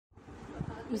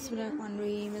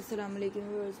Bismillahirrahmanirrahim. Assalamu alaikum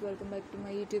viewers. Welcome back to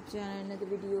my YouTube channel. Another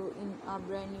video in our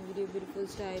brand new video. Beautiful,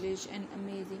 stylish, and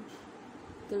amazing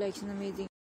collection. Amazing.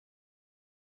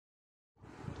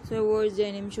 So, awards,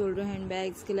 denim shoulder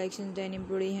handbags collections, denim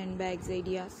body handbags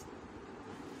ideas.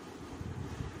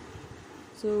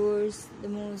 So, awards, the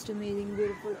most amazing,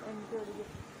 beautiful, incredible,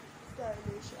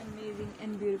 stylish, amazing,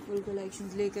 and beautiful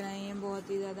collections लेकर आए हैं. बहुत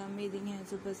ही ज़्यादा amazing हैं,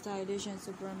 super stylish and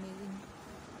super amazing.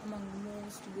 Among the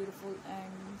most beautiful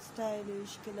and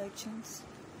stylish collections,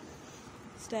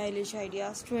 stylish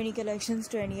ideas, 20 collections,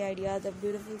 20 ideas of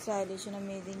beautiful, stylish and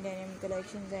amazing denim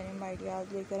collections, denim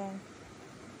ideas लेकर आए.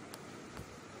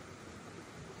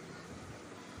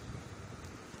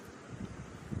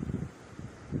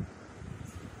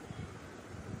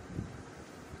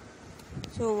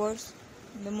 So what's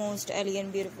the most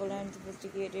elegant, beautiful and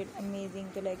sophisticated, amazing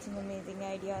collection, amazing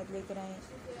ideas लेकर आए.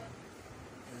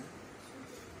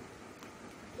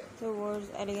 So words,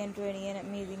 elegant, trendy and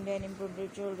amazing denim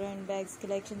printed shoulder handbags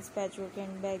collections, patchwork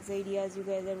handbags ideas. You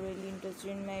guys are really interested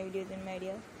in my videos and my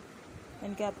ideas,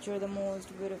 and capture the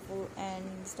most beautiful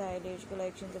and stylish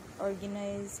collections of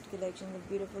organized collections of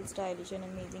beautiful, stylish and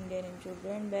amazing denim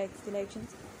shoulder handbags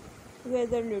collections. You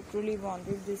guys are literally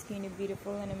wanted this kind of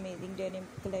beautiful and amazing denim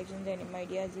collections, denim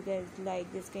ideas. You guys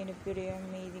like this kind of pretty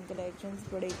amazing collections,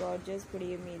 pretty gorgeous,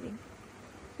 pretty amazing,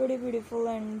 pretty beautiful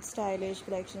and stylish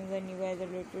collections, and you guys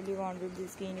are literally wanted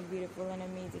this kind of beautiful and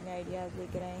amazing ideas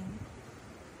लेकर आए हैं.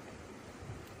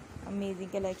 Amazing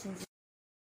collections.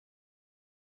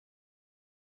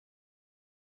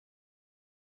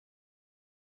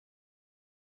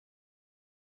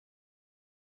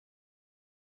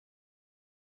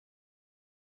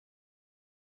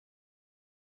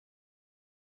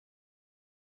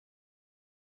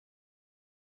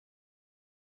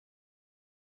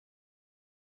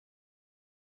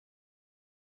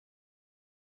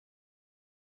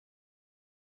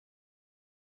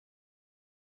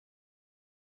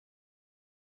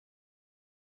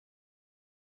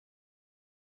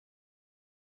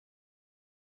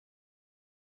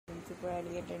 Super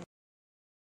elegant and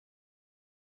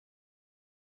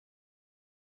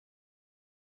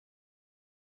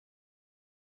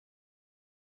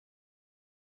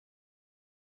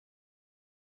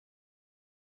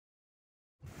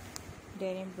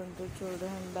denim printed shoulder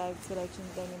handbags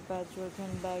collections, denim patchwork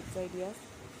handbags ideas.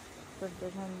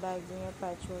 Printed handbags में या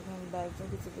patchwork handbags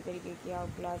में किसी भी तरीके की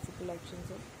आप क्लासिक collections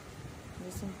है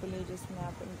जो सिंपली जिसमें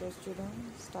आप इंटरेस्टेड हो,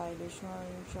 स्टाइलिश हो, और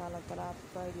इंशाल्लाह ताला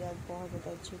आपको आइडियाज़ बहुत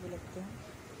ज़्यादा अच्छे भी लगते हैं.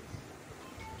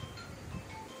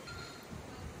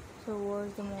 So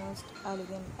what's the most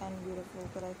elegant and beautiful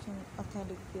collection,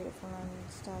 authentic, beautiful and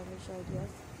stylish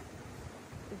ideas.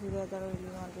 If you guys are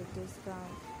really wanted this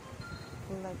kind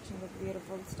collection of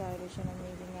beautiful, stylish and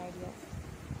amazing ideas.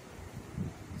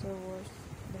 So what's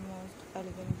the most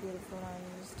elegant, beautiful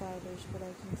and stylish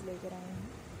collections लेकर आए हैं.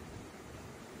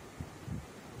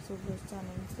 Super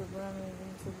stunning, super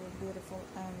amazing, super beautiful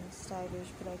and stylish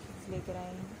collections लेकर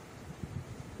आए हैं.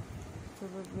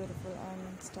 Super beautiful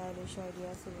and stylish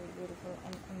ideas, super beautiful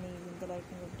and amazing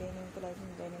collection of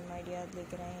denim ideas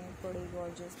लेकर आए हैं. बड़ी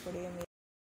gorgeous, बड़ी amazing.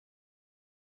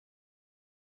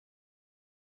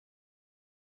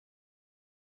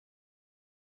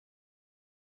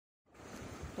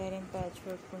 Denim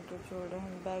patchwork printed shoulder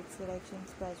handbags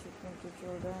collections, patchwork printed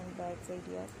shoulder handbags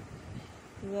ideas.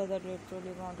 You guys are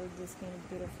literally wanted this kind of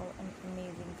beautiful and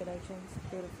amazing collections,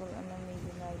 beautiful and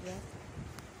amazing ideas.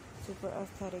 Super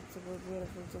aesthetic, super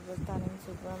beautiful, super stunning,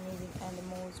 super amazing and the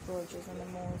most gorgeous and the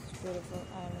most beautiful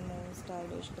and the most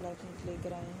stylish collections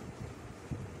लेकर आए हैं.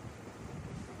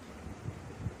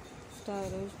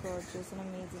 Stylish, gorgeous and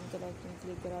amazing collections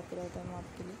लेकर आते रहते हैं हम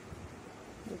आपके लिए,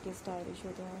 जो कि स्टाइलिश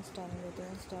होते हैं, स्टनिंग होते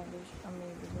हैं, स्टाइलिश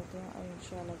अमेजिंग होते हैं, और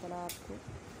इंशाल्लाह ताला आपको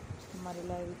हमारे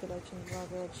लाइव कलेक्शन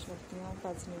बहुत अच्छी लगती हैं,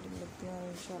 फैसिनेटिंग लगती हैं, और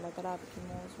इंशाल्लाह ताला आपकी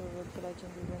मोस्ट फेवरेट कलेक्शन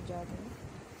भी बन जाती हैं.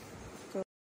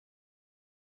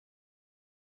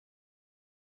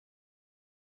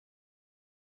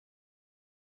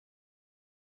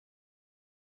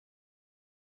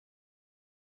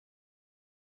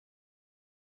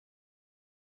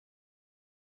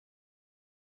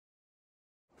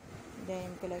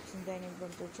 Denim collections, denim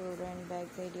printed shoulder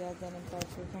handbags ideas, denim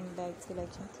patchwork handbags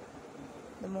collections.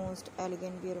 The most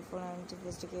elegant, beautiful and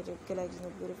sophisticated collection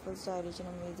of beautiful, stylish and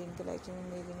amazing collection,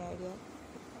 amazing ideas.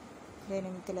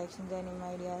 Denim collections, denim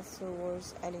ideas, so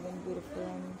words, elegant, beautiful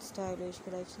and stylish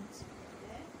collections.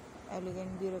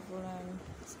 Elegant, beautiful and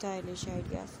stylish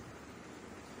ideas.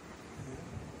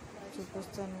 Super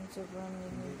stunning, super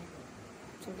amazing,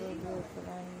 super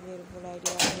beautiful and beautiful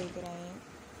ideas लेकर आए हैं.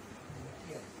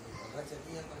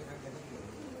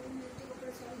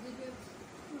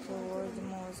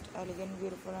 most elegant,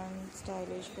 beautiful and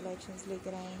stylish collections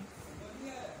लेकर आए हैं.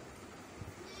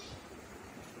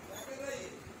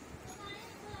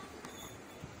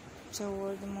 So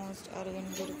we're the most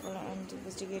elegant, beautiful and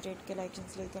sophisticated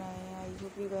collections लेकर आए हैं. I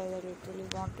hope you guys are literally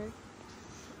wanted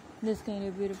this kind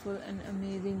of beautiful and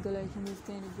amazing collection, this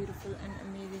kind of beautiful and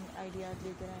amazing ideas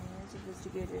लेकर आए हैं.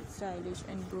 Sophisticated, stylish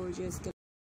and gorgeous.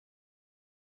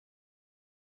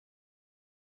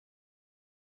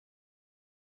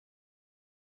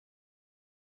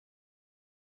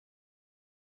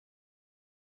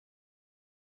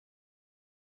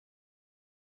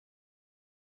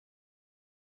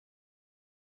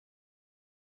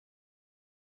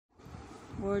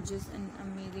 Gorgeous and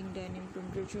amazing denim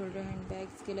printed shoulder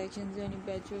handbags collections, denim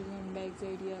patchwork handbags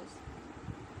ideas,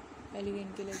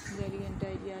 elegant collections, elegant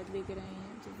ideas लेकर आए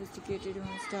हैं. Sophisticated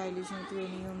और stylish और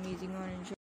trendy और amazing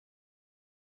और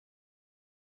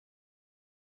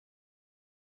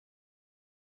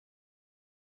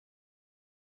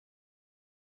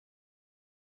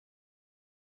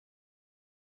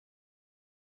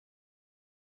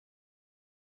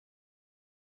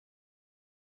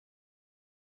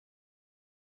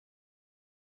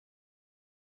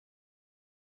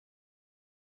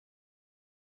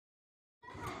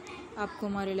आपको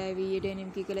हमारे लाइव ये डेनिम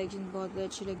की कलेक्शन बहुत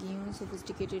अच्छी लगी हूँ,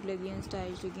 सोफिस्टिकेटेड लगी हैं,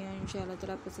 स्टाइलिश लगी हैं, इंशाल्लाह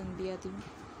ताला पसंद भी आती हैं.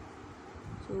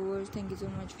 So thank you so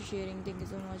much for sharing, thank you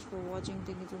so much for watching,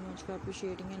 thank you so much for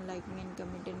appreciating and liking and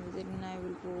commenting and visiting, and I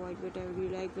will provide whatever you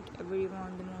like, whatever you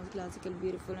want, the most classical,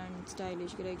 beautiful and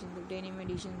stylish collections of denim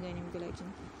editions, denim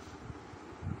collections.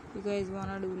 You guys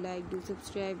wanna do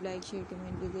subscribe, like, share,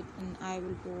 comment, visit, and I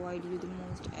will provide you the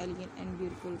most elegant and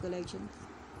beautiful collections.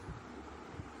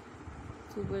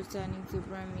 Super stunning,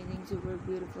 super amazing, super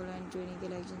beautiful and trendy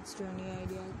collections, trendy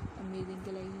ideas, amazing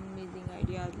collections, amazing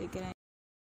ideas लेकर आए.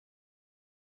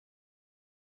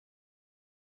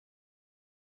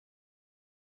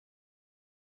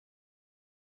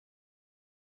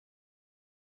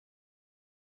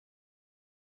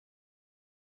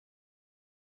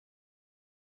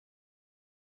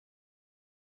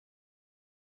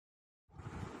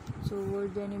 So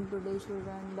world denim product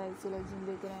shoulder and bag selection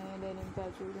लेकर आए हैं, denim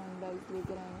patchwork and bags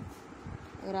लेकर आए हैं.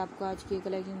 अगर आपको आज की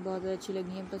कलेक्शन बहुत अच्छी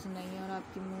लगी है, पसंद आई है और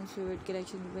आपकी मोस्ट फेवरेट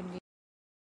कलेक्शन बन गई,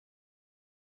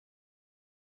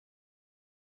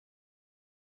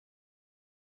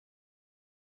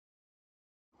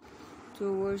 so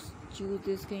choose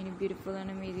this kind of beautiful and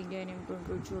amazing denim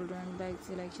printed shoulder and bag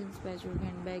selections, patchwork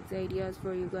and bags ideas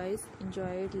for you guys.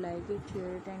 Enjoy it, like it,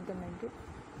 share it and comment it.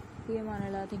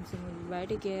 Manala, thanks so much. Bye,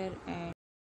 take care and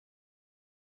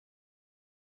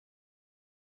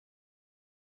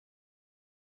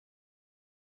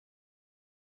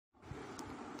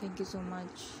thank you so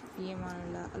much.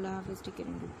 Allah Hafiz, take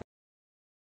care.